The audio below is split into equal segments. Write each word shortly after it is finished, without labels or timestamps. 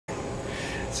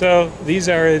So these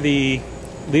are the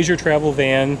leisure travel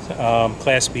van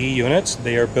Class B units.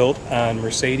 They are built on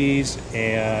Mercedes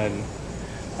and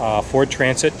Ford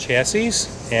Transit chassis,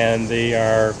 and they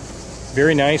are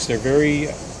very nice. They're very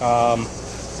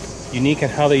unique in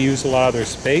how they use a lot of their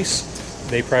space.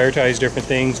 They prioritize different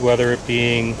things, whether it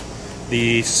being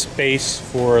the space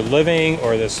for living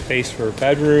or the space for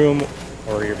bedroom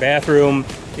or your bathroom.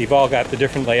 They've all got the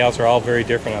different layouts, are all very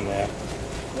different on that.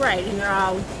 Right, and they're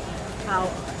all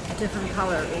different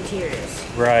color interiors.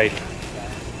 Right.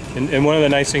 And one of the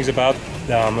nice things about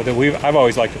them that I've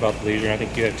always liked about the Leisure, and I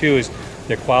think you have too, is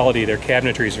their quality. Their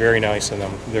cabinetry is very nice in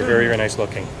them. They're very, very nice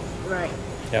looking. Right.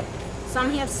 Yep. Some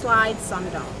have slides, some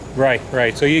don't. Right,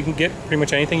 right. So you can get pretty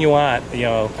much anything you want, you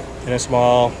know, in a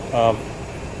small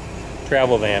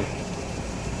travel van.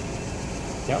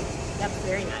 Yep. Yep,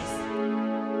 very nice.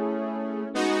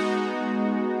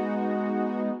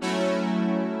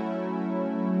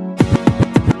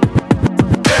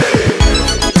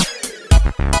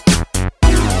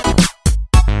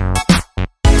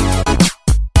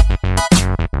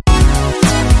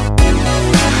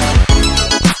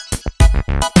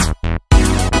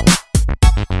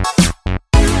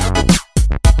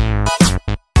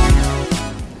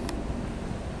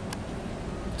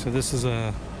 So this is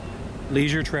a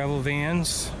Leisure Travel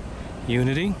Vans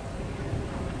Unity,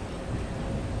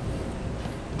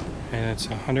 and it's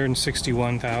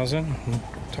 $161,000.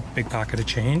 It's a big pocket of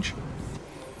change.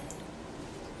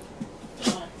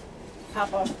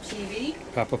 Pop-up TV.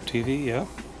 Pop-up TV, yeah.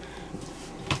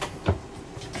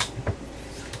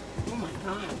 Oh my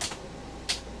god.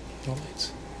 No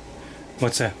lights.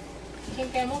 What's that?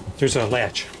 Can't get them? There's a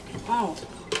latch. Oh.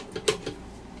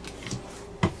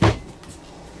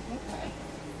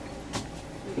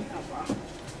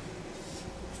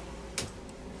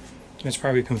 It's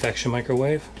probably a convection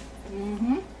microwave.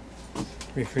 Mm-hmm.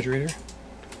 Refrigerator.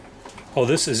 Oh,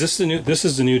 this is the new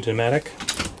Dometic.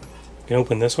 You can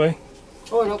open this way.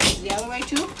 Oh, it opens the other way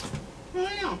too? I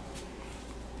don't know.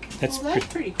 That's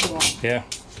pretty cool. Yeah.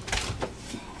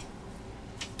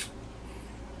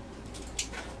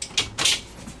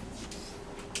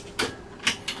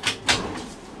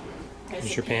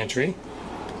 Here's your pantry.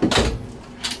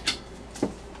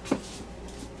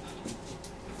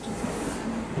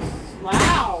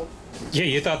 Wow. Yeah,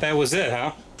 you thought that was it,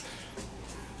 huh?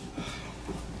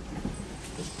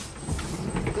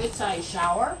 Good size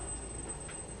shower.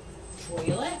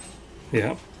 Toilet.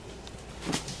 Yeah.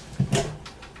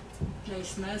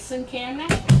 Nice medicine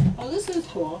cabinet. Oh, this is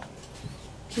cool.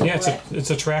 Yeah, it's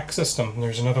a track system.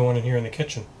 There's another one in here in the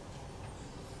kitchen.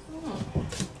 Oh.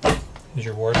 There's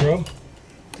your wardrobe.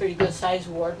 Pretty good size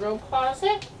wardrobe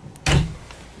closet.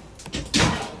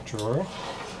 Drawer.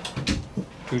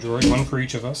 2 drawers, one for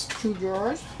each of us. 2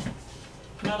 drawers.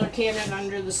 Another cabinet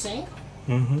under the sink.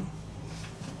 Mm-hmm.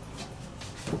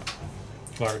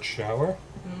 Large shower.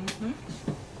 Mm-hmm.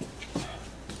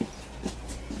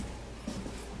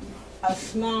 A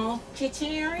small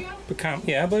kitchen area.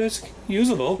 Yeah, but it's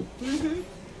usable. Mm-hmm.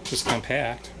 Just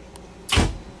compact.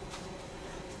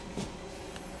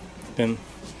 Then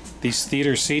these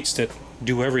theater seats that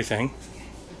do everything.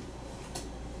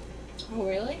 Oh,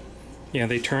 really? Yeah,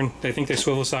 they think they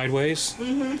swivel sideways.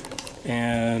 Mm-hmm.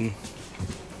 And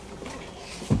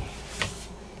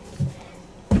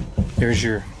there's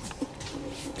your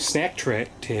snack tray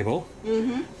table.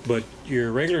 Mm-hmm. But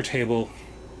your regular table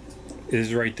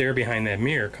is right there behind that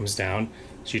mirror, comes down.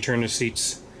 So you turn the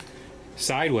seats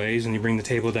sideways and you bring the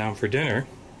table down for dinner.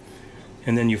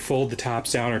 And then you fold the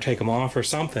tops down or take them off or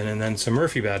something, and then it's a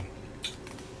Murphy bed.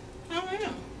 Oh,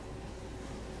 yeah.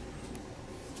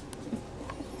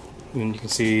 And you can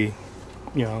see,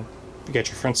 you know, you got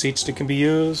your front seats that can be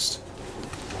used.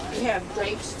 You have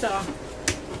drapes to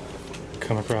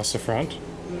come across the front.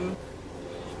 Mm-hmm.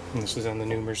 And this is on the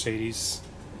new Mercedes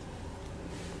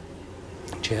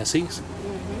chassis.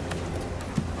 Mm-hmm.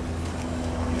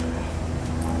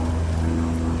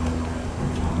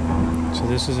 So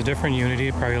this is a different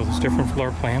Unity, probably a different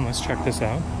floor plan. Let's check this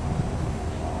out.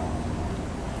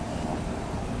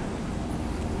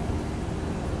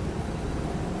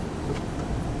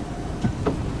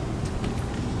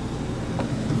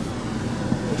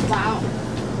 Wow.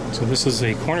 So this is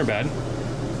a corner bed,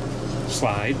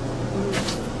 slide,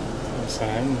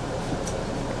 side,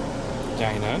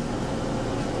 dinette.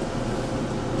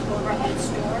 Overhead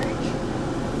storage.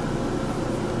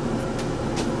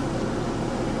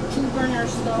 2-burner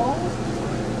stove.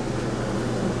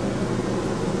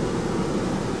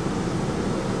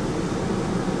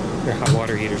 There are hot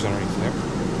water heaters underneath there.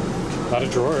 A lot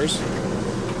of drawers.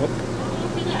 Oh.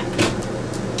 Look at that.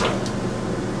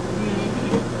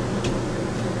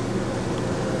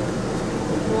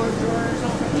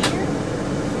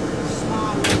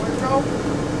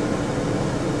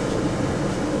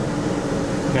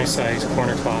 Nice size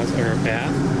corner closet or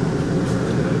bath.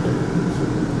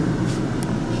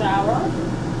 Shower.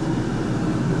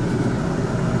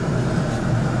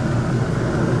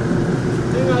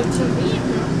 There's no TV in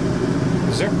here.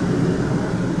 Is there?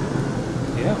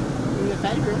 Yeah. In the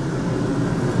bedroom.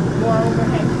 More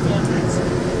overhead cabinets.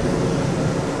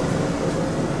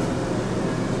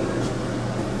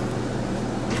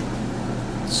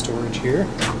 Storage here.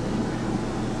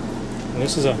 And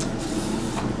this is a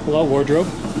pull-out wardrobe.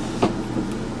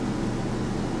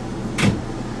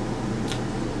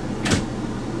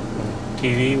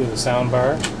 TV with a sound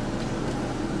bar.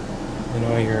 You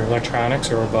know, your electronics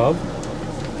are above.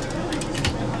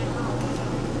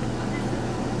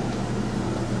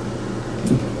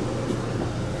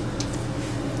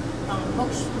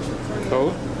 Books for your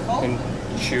Coat coat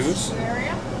and shoes.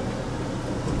 area.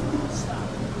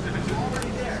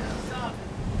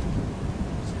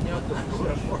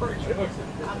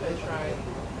 I'm gonna try and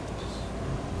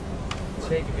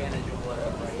take advantage of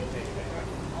whatever I can take.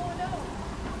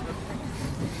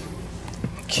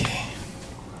 Okay.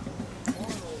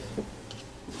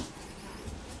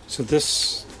 So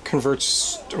this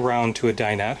converts around to a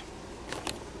dinette.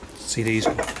 See, these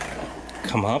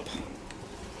come up.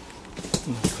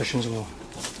 And the cushions will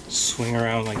swing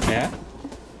around like that.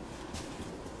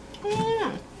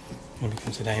 Yeah. It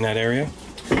becomes a dinette area.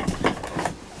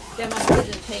 That must be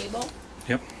the table.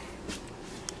 Yep.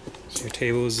 So your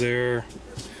table is there.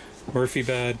 Murphy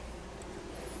bed.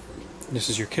 This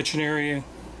is your kitchen area.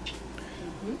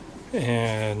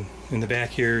 And in the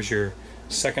back here is your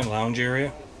second lounge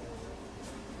area.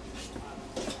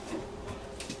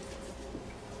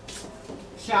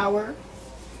 Shower.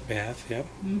 Bath, yep.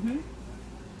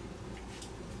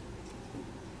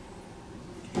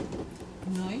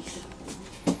 Nice.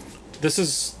 This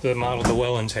is the model the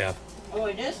Wellens have. Oh,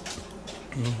 it is?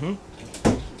 Mm-hmm.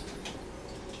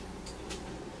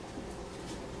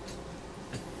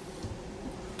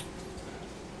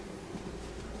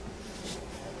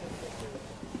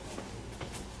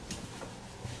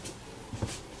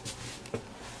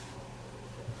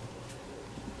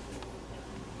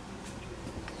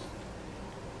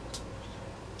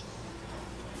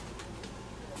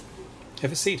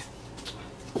 Have a seat.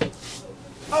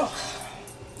 Oh,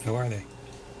 How are they?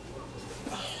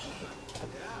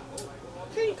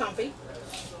 pretty comfy.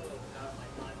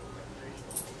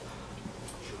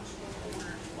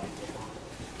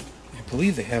 I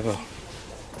believe they have a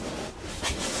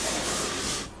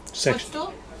section.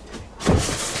 Footstool?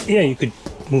 Yeah, you could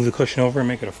move the cushion over and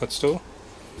make it a footstool.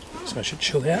 So I should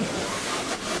show that.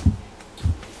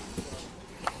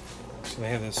 So they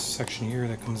have this section here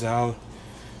that comes out.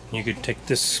 You could take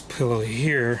this pillow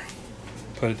here,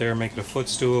 put it there, make it a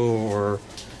footstool, or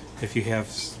if you have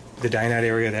the dinette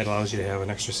area, that allows you to have an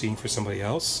extra seat for somebody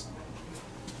else.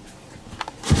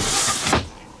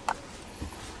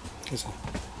 There's a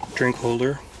drink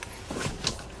holder.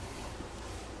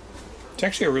 It's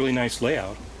actually a really nice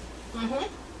layout.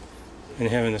 And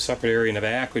having a separate area in the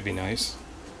back would be nice.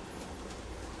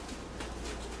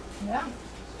 Yeah.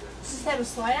 Does this have a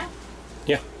slide?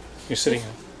 Yeah, you're sitting on.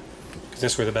 Because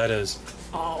that's where the bed is.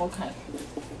 Oh, okay.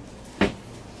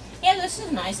 Yeah, this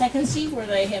is nice. I can see where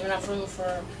they have enough room for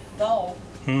a doll.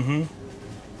 Mm-hmm.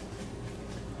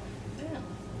 Yeah,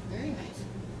 very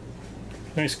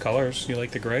nice. Nice colors. You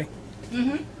like the gray?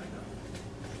 Mm-hmm.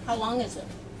 How long is it?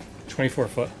 24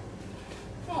 foot.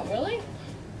 Oh, really?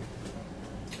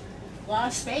 A lot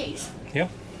of space. Yep.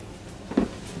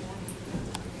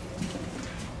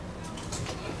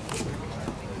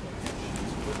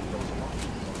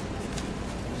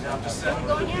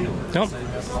 Going here? Nope.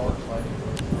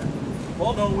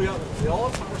 Well, no, we all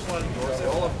have power sliding doors. They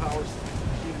all have power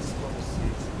heated swivel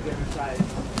seats. Different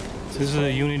size. This is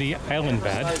a Unity Island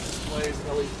bed. Size displays,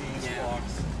 LEDs,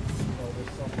 clocks.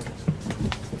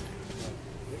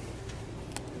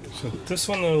 So this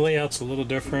one, the layout's a little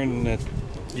different in that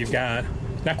you've got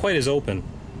not quite as open.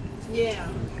 Yeah.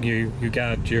 You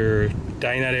got your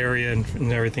dinette area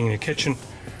and everything in the kitchen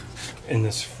in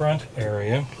this front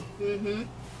area. Mm-hmm.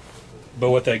 But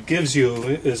what that gives you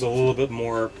is a little bit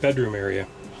more bedroom area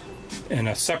and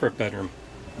a separate bedroom.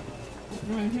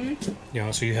 Mm-hmm. You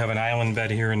know, so you have an island bed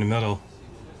here in the middle.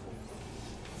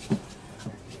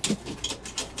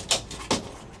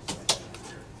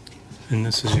 And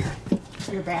this is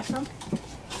Your bathroom?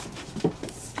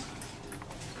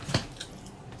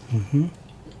 Mm-hmm.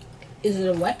 Is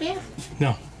it a wet bath?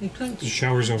 No, You couldn't. the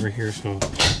shower's over here, so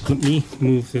let me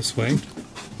move this way.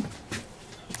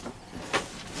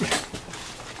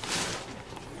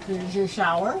 Here's your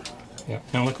shower. Yeah.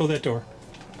 Now let go of that door.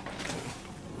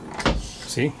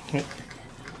 See? It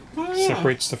Oh, yeah.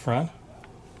 separates the front.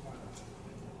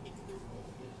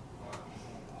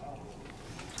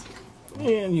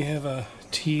 And you have a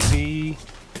TV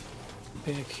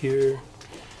back here,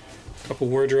 a couple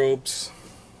wardrobes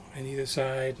on either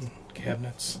side, and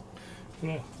cabinets,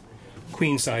 and a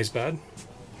queen size bed,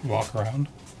 walk around,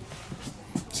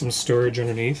 some storage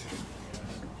underneath.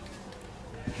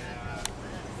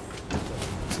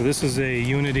 So this is a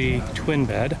Unity twin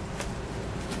bed.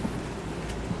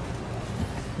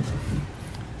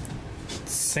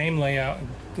 Same layout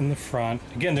in the front.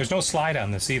 Again, there's no slide on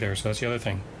this either, so that's the other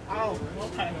thing. Oh,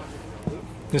 okay.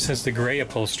 This has the gray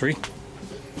upholstery,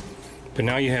 but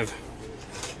now you have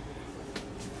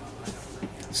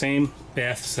same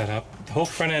bath setup. The whole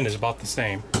front end is about the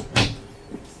same.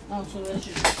 Oh, so this is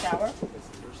your shower?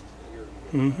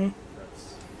 Mm-hmm.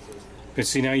 But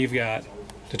see, now you've got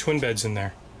the twin beds in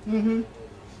there. Mm-hmm.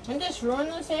 Wouldn't this ruin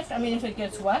this after? I mean, if it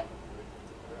gets wet?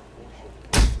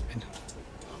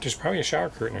 There's probably a shower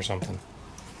curtain or something.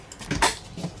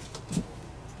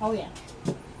 Oh, yeah.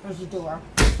 There's a door.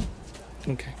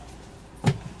 Okay.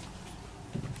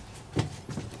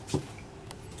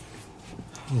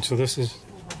 And so this is,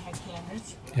 Overhead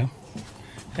cameras. yeah.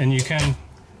 And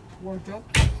Wardrobe.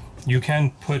 you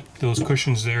can put those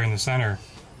cushions there in the center,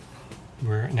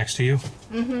 where next to you.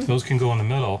 Mm-hmm. Those can go in the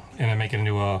middle and then make it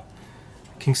into a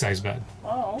king size bed.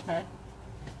 Oh, okay.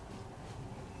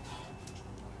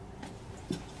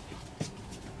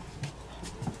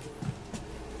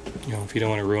 You know, if you don't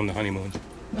want to ruin the honeymoon.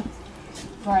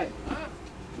 Right.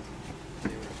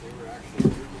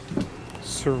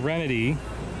 Serenity.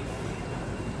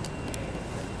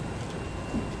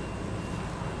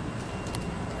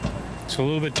 It's a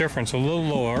little bit different. It's a little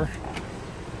lower.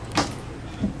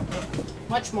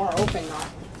 Much more open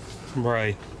though.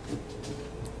 Right.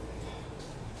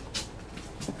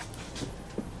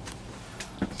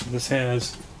 So this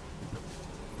has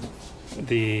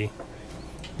the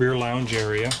rear lounge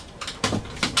area,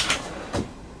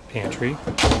 pantry,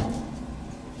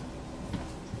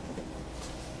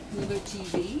 Another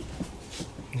TV.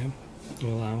 yep, the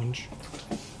lounge,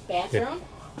 Bathroom.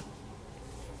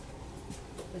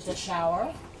 There's a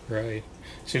shower. right.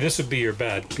 See, this would be your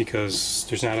bed because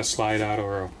there's not a slide out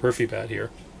or a Murphy bed here.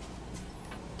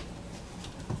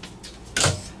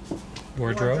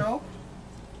 Wardrobe.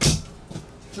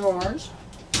 Drawers.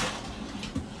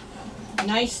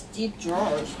 Nice deep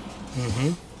drawers.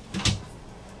 Mm-hmm.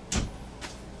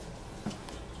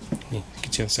 Yeah,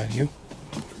 get the other side of you.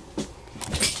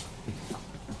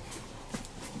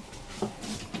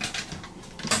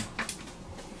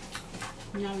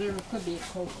 Now there could be a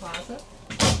coat closet.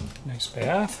 Nice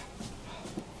bath.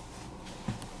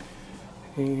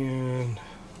 And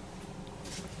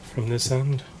from this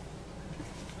end,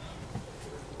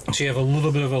 so you have a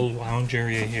little bit of a lounge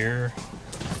area here.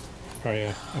 Probably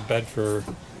a bed for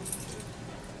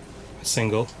a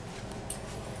single.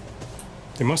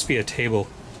 There must be a table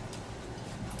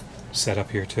set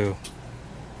up here too.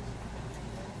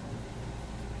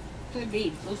 Could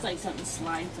be. Looks like something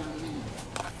slides on.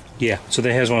 Yeah, so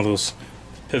that has one of those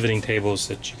pivoting tables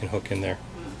that you can hook in there.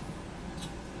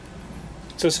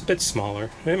 So it's a bit smaller.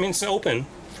 I mean, it's open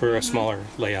for a smaller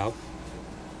layout.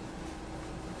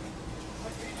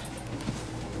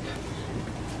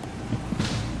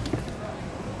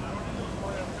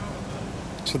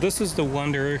 So this is the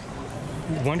Wonder.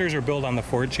 Wonders are built on the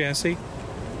Ford chassis.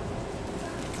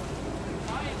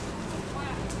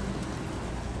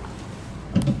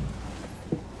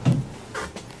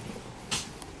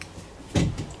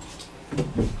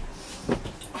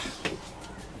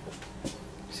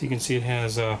 So you can see it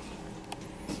has a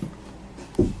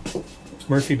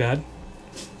Murphy bed.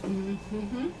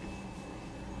 Mm-hmm.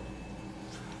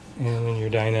 And then your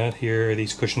dinette here,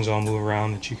 these cushions all move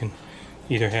around that you can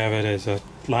either have it as a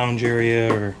lounge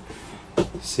area or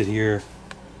sit here.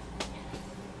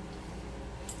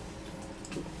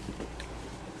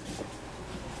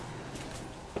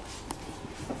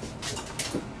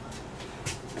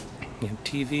 You have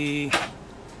TV.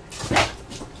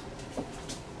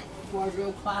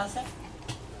 Wardrobe closet.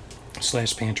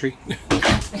 / pantry.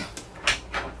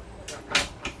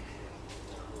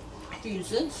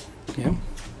 Fuses. Yeah.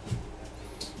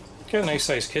 Got a nice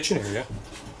sized kitchen area.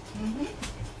 Mm-hmm.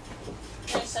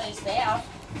 Nice size bath.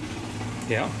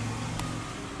 Yeah.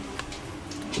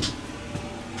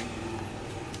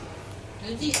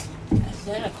 Is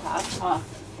that a closet? Oh.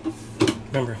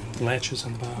 Remember, latches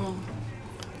on the bottom.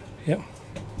 Yep.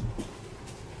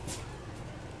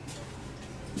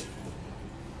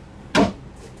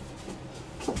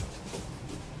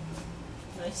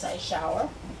 Nice size shower.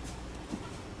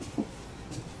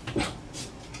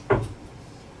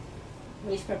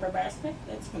 Waste paper basket.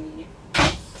 That's convenient.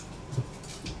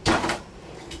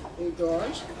 Your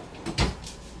drawers.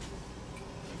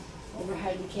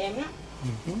 overhead cabinet.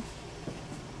 Mm-hmm.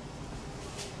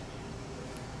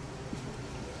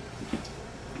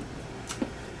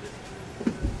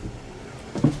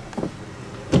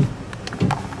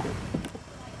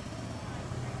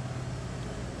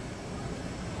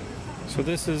 So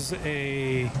this is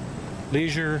a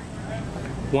Leisure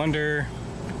Wonder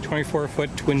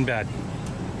 24-foot twin bed.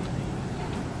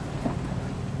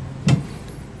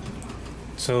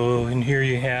 So in here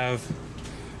you have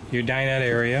your dinette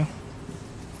area.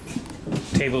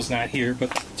 Table's not here, but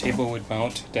the table would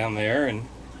mount down there, and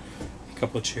a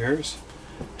couple of chairs.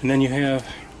 And then you have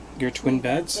your twin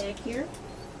beds. Back here.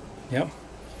 Yep.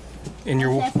 And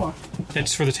your What's that for?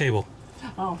 it's for the table.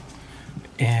 Oh.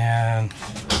 And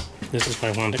this is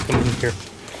what I wanted to come in here.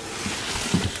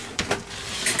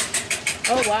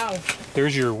 Oh wow.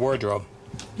 There's your wardrobe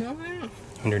Oh, wow.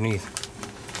 underneath.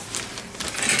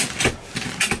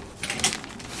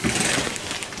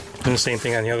 And the same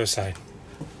thing on the other side.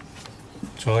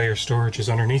 So all your storage is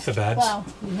underneath the beds. Well,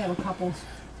 you have a couple.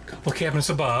 Couple cabinets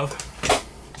above.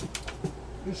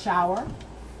 Your shower.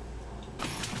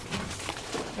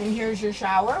 And here's your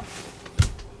shower.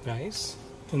 Nice.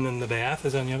 And then the bath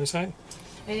is on the other side.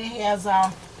 And it has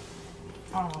a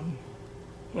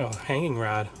Hanging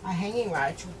rod. hanging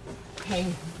rod to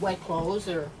hang wet clothes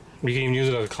or. You can even use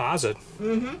it as a closet.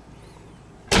 Mm-hmm.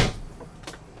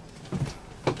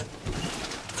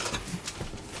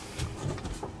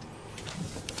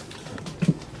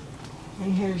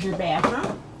 And here's your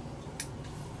bathroom.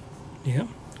 Yeah.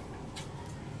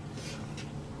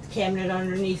 Cabinet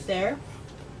underneath there.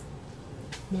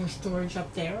 More storage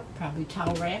up there. Probably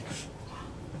towel racks.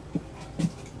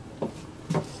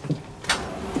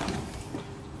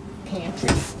 Pantry.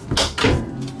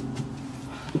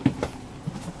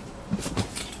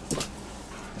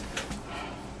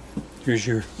 Here's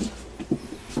your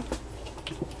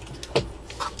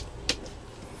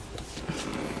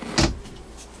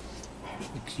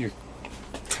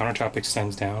countertop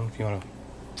extends down if you want to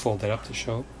fold that up to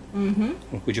show.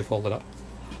 Mm-hmm. Would you fold it up?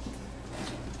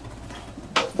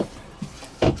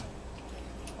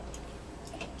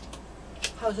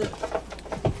 How's it?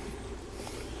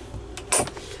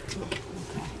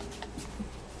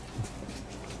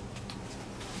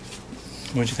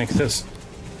 What'd you think of this?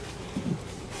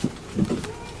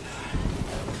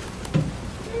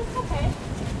 It's okay.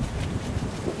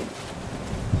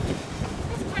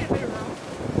 It's quite a bit of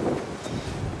room.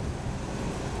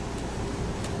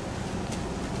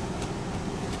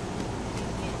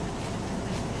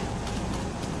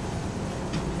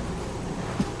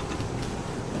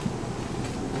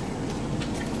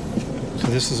 So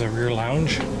this is a rear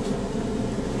lounge.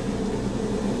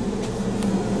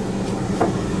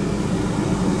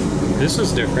 This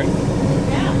is different.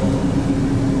 Yeah.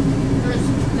 There's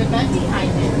the bed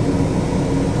behind it.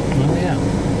 Oh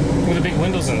yeah. With the big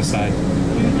windows on the side.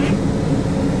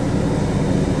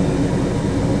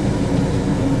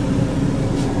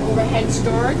 Overhead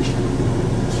storage.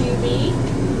 TV.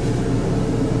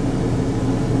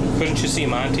 Couldn't you see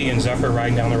Monty and Zephyr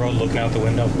riding down the road looking out the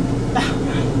window?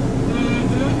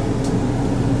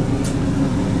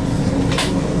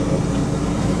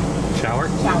 Shower?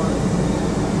 Shower.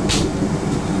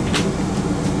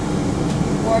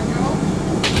 Wardrobe.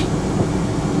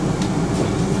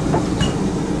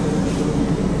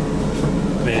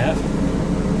 Bath?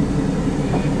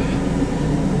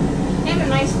 And a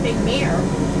nice big mirror.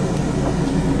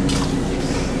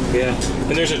 Yeah.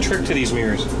 And there's a trick to these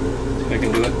mirrors. If I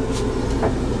can do it.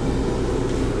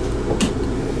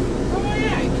 Oh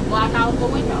yeah, you can block out the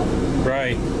window.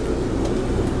 Right.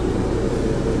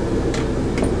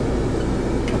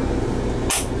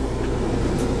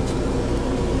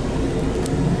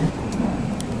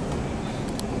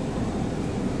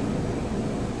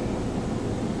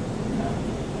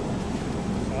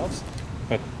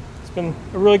 But it's been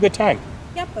a really good time.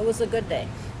 Yep, it was a good day.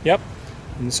 Yep.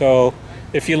 And so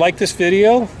if you like this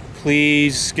video,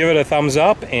 please give it a thumbs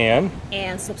up and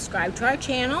subscribe to our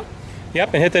channel.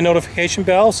 yep, and hit the notification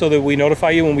bell so that we notify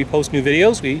you when we post new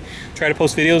videos. We try to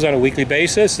post videos on a weekly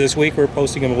basis. This week we're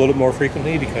posting them a little more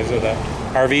frequently because of the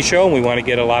RV show, and we want to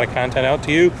get a lot of content out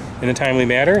to you in a timely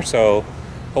manner. So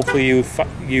hopefully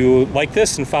you like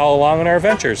this and follow along in our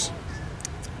adventures.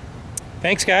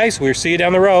 Thanks guys, we'll see you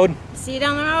down the road. See you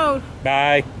down the road.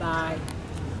 Bye. Bye.